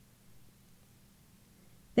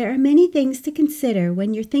There are many things to consider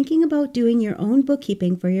when you're thinking about doing your own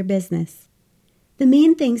bookkeeping for your business. The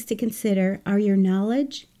main things to consider are your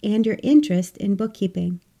knowledge and your interest in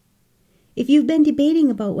bookkeeping. If you've been debating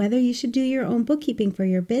about whether you should do your own bookkeeping for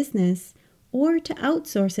your business or to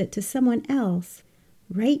outsource it to someone else,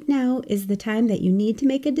 right now is the time that you need to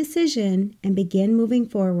make a decision and begin moving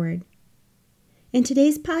forward. In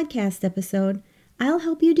today's podcast episode, I'll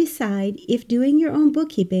help you decide if doing your own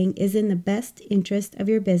bookkeeping is in the best interest of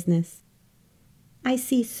your business. I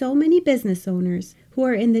see so many business owners who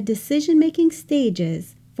are in the decision-making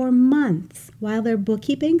stages for months while their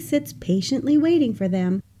bookkeeping sits patiently waiting for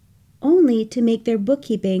them, only to make their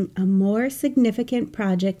bookkeeping a more significant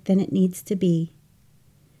project than it needs to be.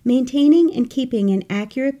 Maintaining and keeping an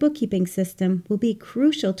accurate bookkeeping system will be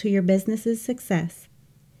crucial to your business's success.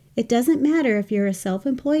 It doesn't matter if you're a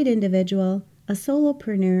self-employed individual, a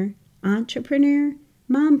solopreneur, entrepreneur,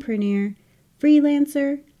 mompreneur,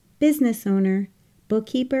 freelancer, business owner,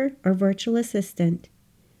 bookkeeper, or virtual assistant.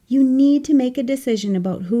 You need to make a decision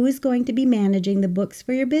about who is going to be managing the books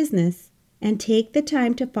for your business and take the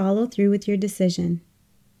time to follow through with your decision.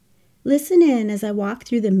 Listen in as I walk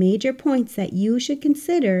through the major points that you should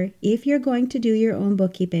consider if you're going to do your own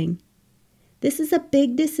bookkeeping. This is a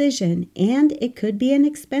big decision, and it could be an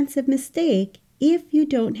expensive mistake if you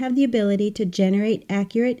don't have the ability to generate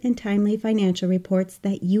accurate and timely financial reports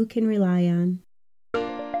that you can rely on.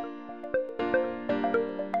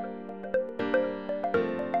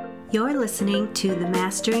 You're listening to the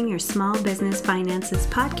Mastering Your Small Business Finances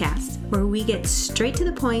podcast, where we get straight to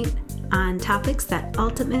the point on topics that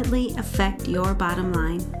ultimately affect your bottom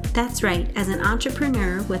line. That's right, as an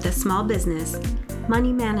entrepreneur with a small business,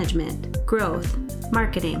 money management, growth,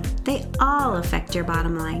 marketing, they all affect your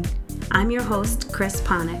bottom line. I'm your host, Chris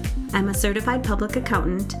Ponick. I'm a certified public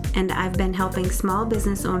accountant, and I've been helping small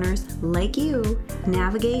business owners like you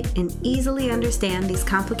navigate and easily understand these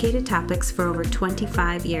complicated topics for over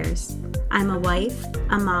 25 years. I'm a wife,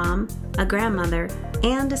 a mom, a grandmother,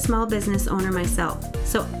 and a small business owner myself,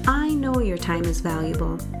 so I know your time is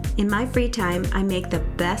valuable. In my free time, I make the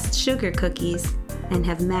best sugar cookies and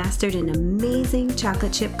have mastered an amazing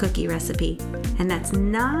chocolate chip cookie recipe. And that's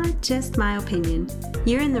not just my opinion.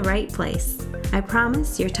 You're in the right place. I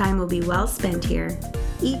promise your time will be well spent here.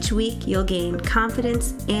 Each week, you'll gain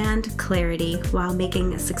confidence and clarity while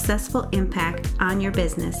making a successful impact on your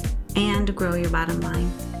business and grow your bottom line.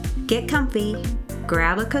 Get comfy,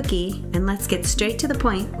 grab a cookie, and let's get straight to the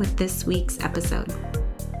point with this week's episode.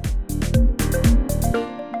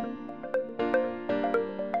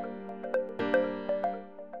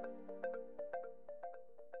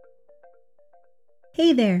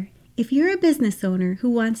 Hey there! If you're a business owner who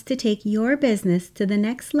wants to take your business to the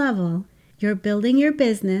next level, you're building your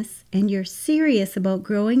business and you're serious about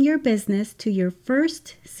growing your business to your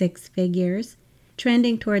first 6 figures,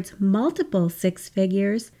 trending towards multiple 6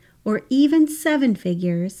 figures, or even 7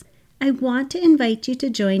 figures, I want to invite you to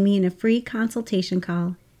join me in a free consultation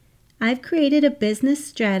call. I've created a business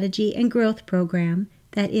strategy and growth program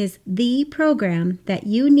that is the program that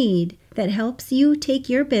you need that helps you take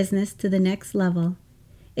your business to the next level.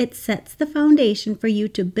 It sets the foundation for you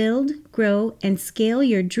to build, grow, and scale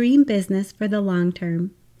your dream business for the long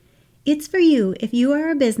term. It's for you if you are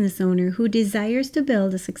a business owner who desires to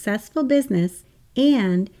build a successful business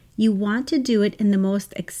and you want to do it in the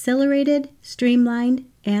most accelerated, streamlined,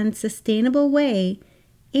 and sustainable way,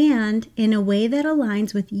 and in a way that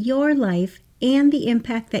aligns with your life and the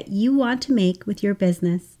impact that you want to make with your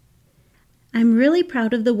business. I'm really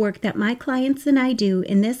proud of the work that my clients and I do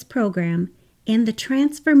in this program and the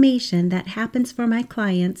transformation that happens for my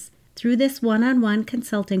clients through this one-on-one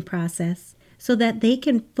consulting process so that they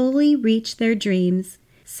can fully reach their dreams,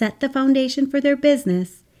 set the foundation for their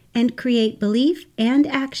business, and create belief and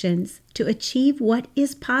actions to achieve what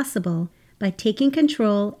is possible by taking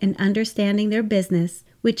control and understanding their business,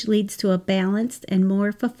 which leads to a balanced and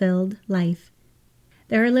more fulfilled life.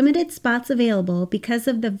 There are limited spots available because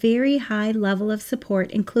of the very high level of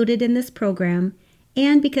support included in this program,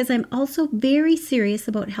 and because I'm also very serious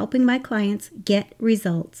about helping my clients get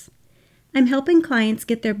results. I'm helping clients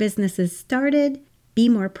get their businesses started, be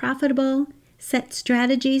more profitable, set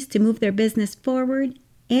strategies to move their business forward,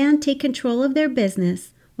 and take control of their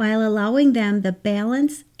business while allowing them the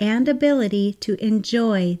balance and ability to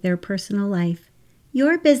enjoy their personal life.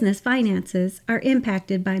 Your business finances are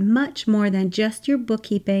impacted by much more than just your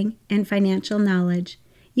bookkeeping and financial knowledge.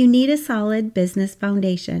 You need a solid business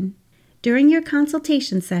foundation. During your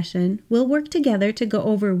consultation session, we'll work together to go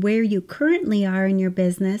over where you currently are in your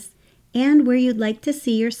business and where you'd like to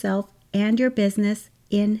see yourself and your business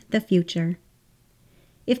in the future.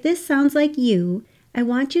 If this sounds like you, I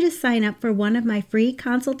want you to sign up for one of my free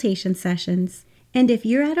consultation sessions. And if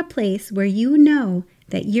you're at a place where you know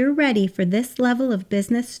that you're ready for this level of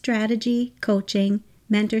business strategy, coaching,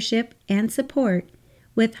 mentorship, and support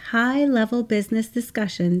with high-level business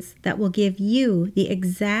discussions that will give you the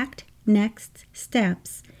exact next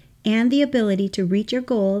steps and the ability to reach your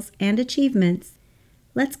goals and achievements,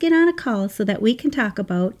 let's get on a call so that we can talk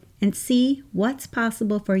about and see what's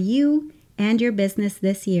possible for you and your business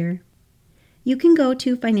this year. You can go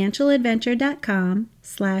to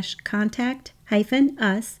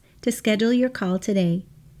financialadventure.com/contact-us to schedule your call today.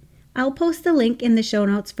 I'll post a link in the show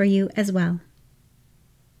notes for you as well.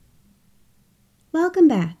 Welcome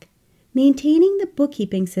back. Maintaining the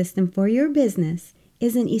bookkeeping system for your business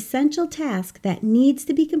is an essential task that needs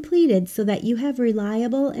to be completed so that you have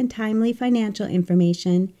reliable and timely financial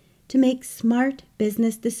information to make smart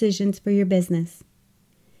business decisions for your business.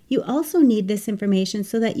 You also need this information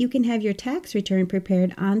so that you can have your tax return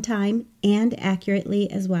prepared on time and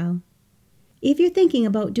accurately as well. If you're thinking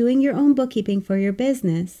about doing your own bookkeeping for your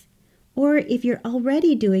business, or if you're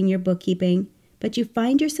already doing your bookkeeping, but you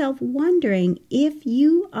find yourself wondering if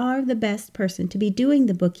you are the best person to be doing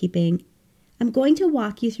the bookkeeping, I'm going to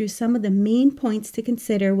walk you through some of the main points to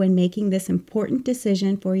consider when making this important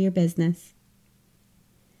decision for your business.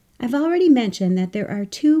 I've already mentioned that there are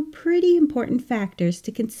two pretty important factors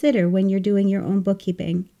to consider when you're doing your own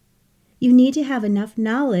bookkeeping. You need to have enough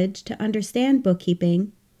knowledge to understand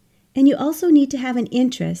bookkeeping, and you also need to have an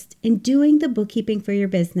interest in doing the bookkeeping for your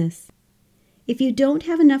business. If you don't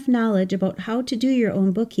have enough knowledge about how to do your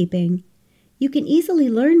own bookkeeping, you can easily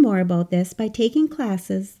learn more about this by taking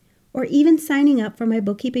classes or even signing up for my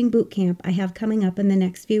bookkeeping bootcamp I have coming up in the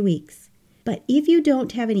next few weeks. But if you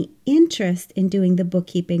don't have any interest in doing the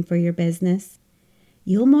bookkeeping for your business,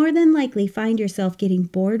 you'll more than likely find yourself getting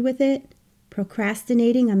bored with it,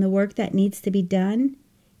 procrastinating on the work that needs to be done,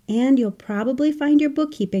 and you'll probably find your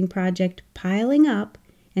bookkeeping project piling up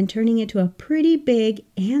and turning into a pretty big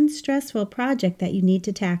and stressful project that you need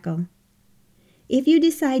to tackle. If you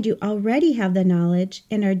decide you already have the knowledge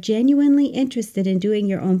and are genuinely interested in doing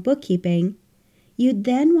your own bookkeeping, you'd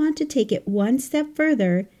then want to take it one step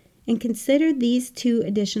further and consider these two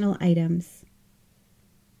additional items.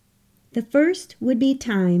 The first would be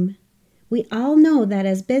time. We all know that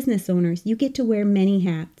as business owners, you get to wear many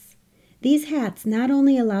hats. These hats not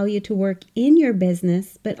only allow you to work in your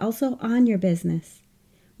business, but also on your business.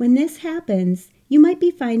 When this happens, you might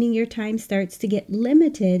be finding your time starts to get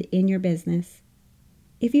limited in your business.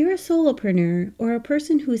 If you're a solopreneur or a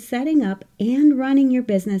person who's setting up and running your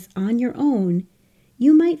business on your own,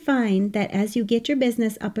 you might find that as you get your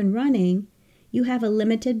business up and running, you have a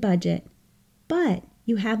limited budget, but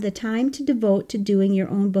you have the time to devote to doing your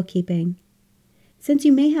own bookkeeping. Since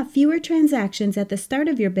you may have fewer transactions at the start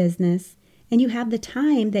of your business and you have the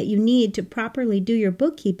time that you need to properly do your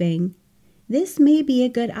bookkeeping, this may be a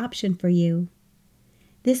good option for you.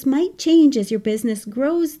 This might change as your business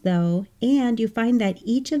grows, though, and you find that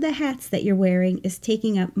each of the hats that you're wearing is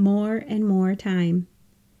taking up more and more time.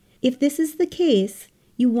 If this is the case,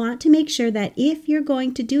 you want to make sure that if you're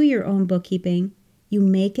going to do your own bookkeeping, you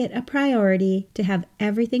make it a priority to have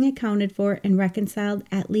everything accounted for and reconciled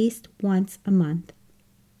at least once a month.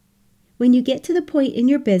 When you get to the point in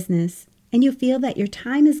your business and you feel that your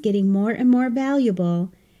time is getting more and more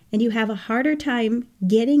valuable, and you have a harder time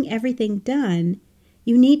getting everything done,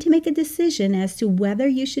 you need to make a decision as to whether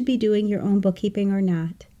you should be doing your own bookkeeping or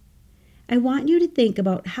not. I want you to think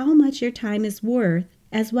about how much your time is worth,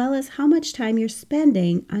 as well as how much time you're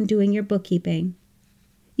spending on doing your bookkeeping.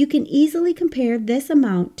 You can easily compare this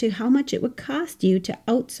amount to how much it would cost you to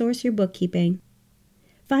outsource your bookkeeping.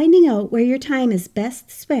 Finding out where your time is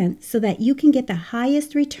best spent so that you can get the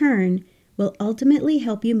highest return will ultimately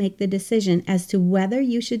help you make the decision as to whether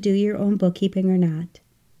you should do your own bookkeeping or not.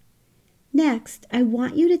 Next, I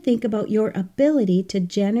want you to think about your ability to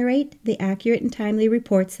generate the accurate and timely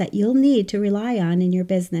reports that you'll need to rely on in your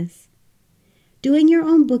business. Doing your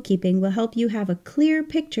own bookkeeping will help you have a clear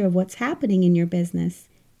picture of what's happening in your business,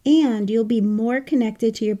 and you'll be more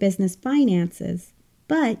connected to your business finances.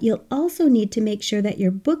 But you'll also need to make sure that your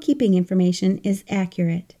bookkeeping information is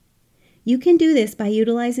accurate. You can do this by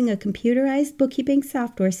utilizing a computerized bookkeeping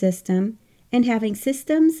software system and having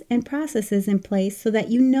systems and processes in place so that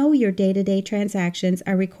you know your day-to-day transactions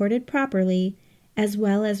are recorded properly, as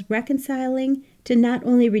well as reconciling to not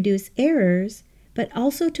only reduce errors, but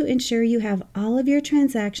also to ensure you have all of your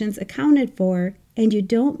transactions accounted for and you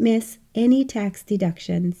don't miss any tax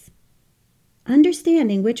deductions.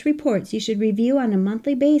 Understanding which reports you should review on a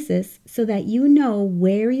monthly basis so that you know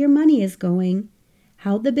where your money is going,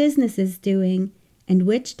 how the business is doing, and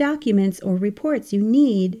which documents or reports you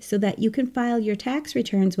need so that you can file your tax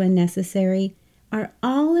returns when necessary are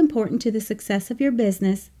all important to the success of your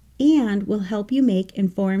business and will help you make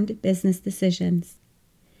informed business decisions.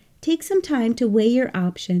 Take some time to weigh your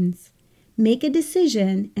options, make a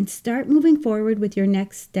decision, and start moving forward with your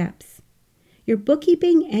next steps. Your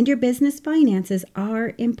bookkeeping and your business finances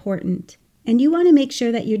are important, and you want to make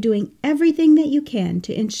sure that you're doing everything that you can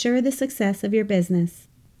to ensure the success of your business.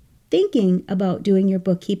 Thinking about doing your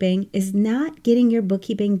bookkeeping is not getting your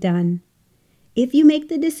bookkeeping done. If you make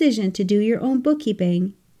the decision to do your own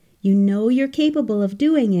bookkeeping, you know you're capable of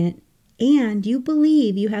doing it, and you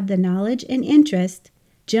believe you have the knowledge and interest,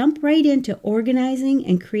 jump right into organizing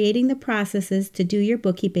and creating the processes to do your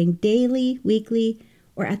bookkeeping daily, weekly,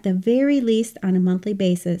 or at the very least on a monthly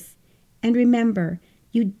basis. And remember,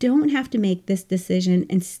 you don't have to make this decision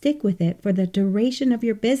and stick with it for the duration of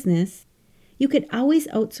your business. You could always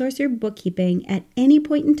outsource your bookkeeping at any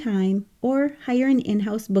point in time or hire an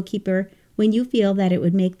in-house bookkeeper when you feel that it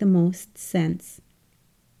would make the most sense.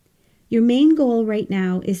 Your main goal right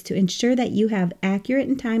now is to ensure that you have accurate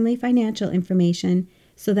and timely financial information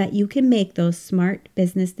so that you can make those smart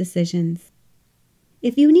business decisions.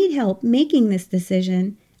 If you need help making this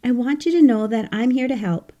decision, I want you to know that I'm here to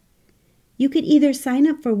help. You could either sign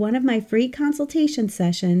up for one of my free consultation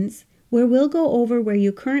sessions where we'll go over where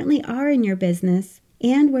you currently are in your business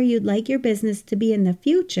and where you'd like your business to be in the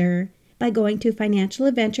future by going to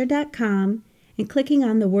financialadventure.com and clicking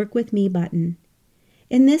on the Work With Me button.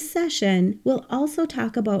 In this session, we'll also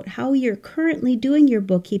talk about how you're currently doing your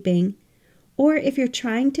bookkeeping, or if you're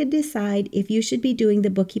trying to decide if you should be doing the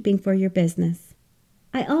bookkeeping for your business.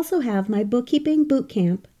 I also have my bookkeeping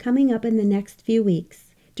bootcamp coming up in the next few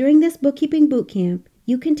weeks. During this bookkeeping bootcamp,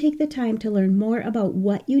 you can take the time to learn more about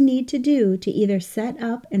what you need to do to either set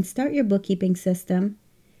up and start your bookkeeping system,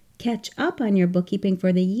 catch up on your bookkeeping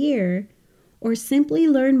for the year, or simply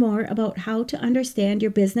learn more about how to understand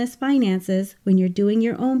your business finances when you're doing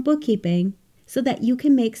your own bookkeeping so that you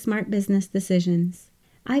can make smart business decisions.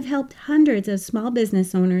 I've helped hundreds of small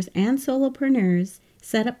business owners and solopreneurs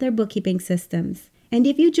set up their bookkeeping systems. And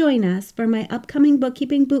if you join us for my upcoming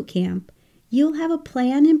bookkeeping bootcamp, you'll have a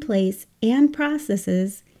plan in place and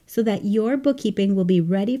processes so that your bookkeeping will be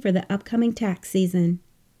ready for the upcoming tax season.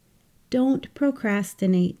 Don't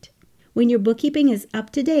procrastinate. When your bookkeeping is up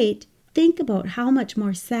to date, think about how much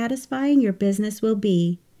more satisfying your business will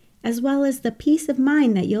be, as well as the peace of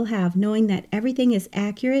mind that you'll have knowing that everything is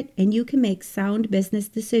accurate and you can make sound business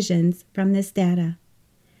decisions from this data.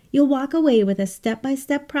 You'll walk away with a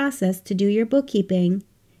step-by-step process to do your bookkeeping,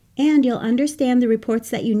 and you'll understand the reports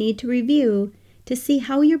that you need to review to see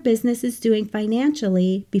how your business is doing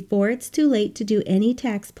financially before it's too late to do any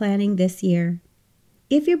tax planning this year.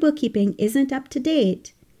 If your bookkeeping isn't up to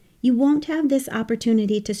date, you won't have this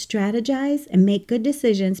opportunity to strategize and make good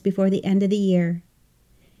decisions before the end of the year.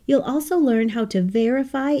 You'll also learn how to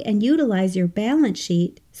verify and utilize your balance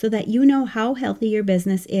sheet so that you know how healthy your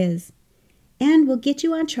business is, and will get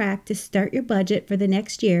you on track to start your budget for the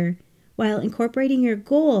next year while incorporating your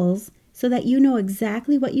goals so that you know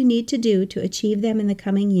exactly what you need to do to achieve them in the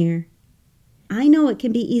coming year. I know it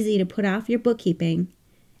can be easy to put off your bookkeeping.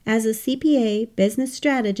 As a CPA, business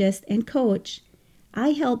strategist, and coach, I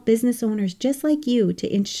help business owners just like you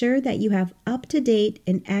to ensure that you have up-to-date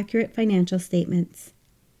and accurate financial statements.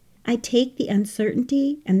 I take the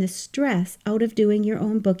uncertainty and the stress out of doing your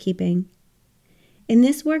own bookkeeping. In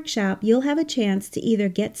this workshop, you'll have a chance to either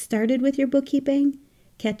get started with your bookkeeping,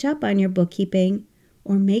 catch up on your bookkeeping,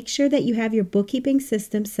 or make sure that you have your bookkeeping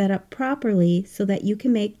system set up properly so that you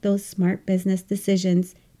can make those smart business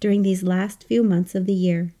decisions during these last few months of the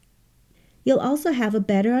year. You'll also have a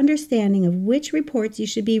better understanding of which reports you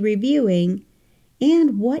should be reviewing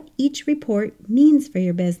and what each report means for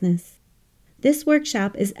your business. This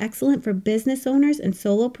workshop is excellent for business owners and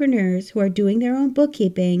solopreneurs who are doing their own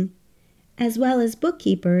bookkeeping, as well as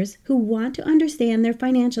bookkeepers who want to understand their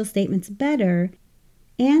financial statements better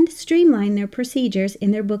and streamline their procedures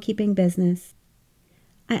in their bookkeeping business.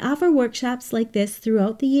 I offer workshops like this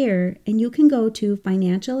throughout the year, and you can go to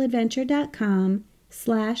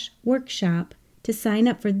financialadventure.com/workshop to sign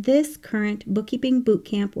up for this current bookkeeping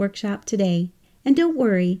bootcamp workshop today. And don't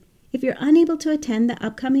worry, if you're unable to attend the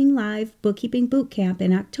upcoming live bookkeeping bootcamp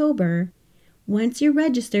in October, once you're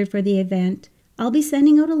registered for the event, I'll be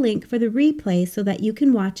sending out a link for the replay so that you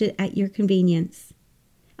can watch it at your convenience.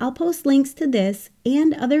 I'll post links to this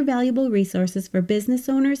and other valuable resources for business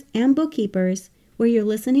owners and bookkeepers where you're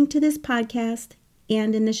listening to this podcast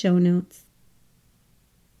and in the show notes.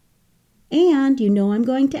 And you know I'm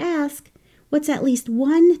going to ask, what's at least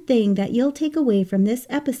one thing that you'll take away from this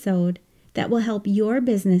episode that will help your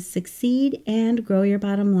business succeed and grow your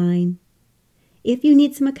bottom line. If you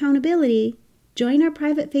need some accountability, join our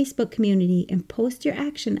private Facebook community and post your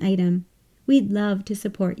action item. We'd love to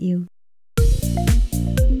support you.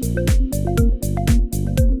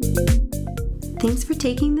 Thanks for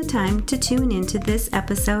taking the time to tune into this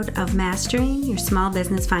episode of Mastering Your Small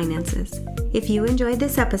Business Finances. If you enjoyed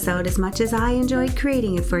this episode as much as I enjoyed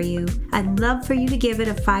creating it for you, I'd love for you to give it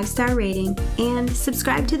a 5-star rating and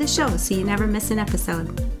subscribe to the show so you never miss an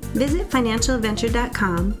episode. Visit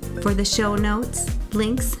financialadventure.com for the show notes,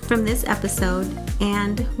 links from this episode,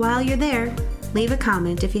 and while you're there, leave a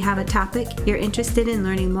comment if you have a topic you're interested in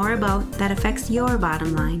learning more about that affects your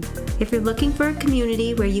bottom line. If you're looking for a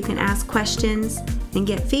community where you can ask questions and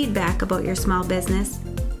get feedback about your small business,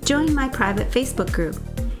 join my private Facebook group.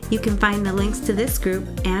 You can find the links to this group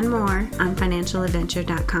and more on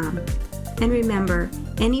financialadventure.com. And remember,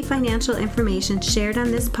 any financial information shared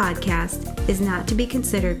on this podcast is not to be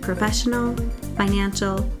considered professional,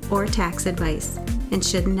 financial, or tax advice and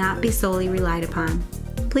should not be solely relied upon.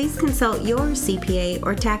 Please consult your CPA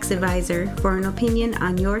or tax advisor for an opinion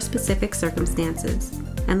on your specific circumstances.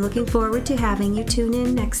 I'm looking forward to having you tune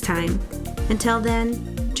in next time. Until then,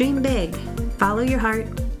 dream big, follow your heart,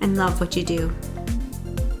 and love what you do.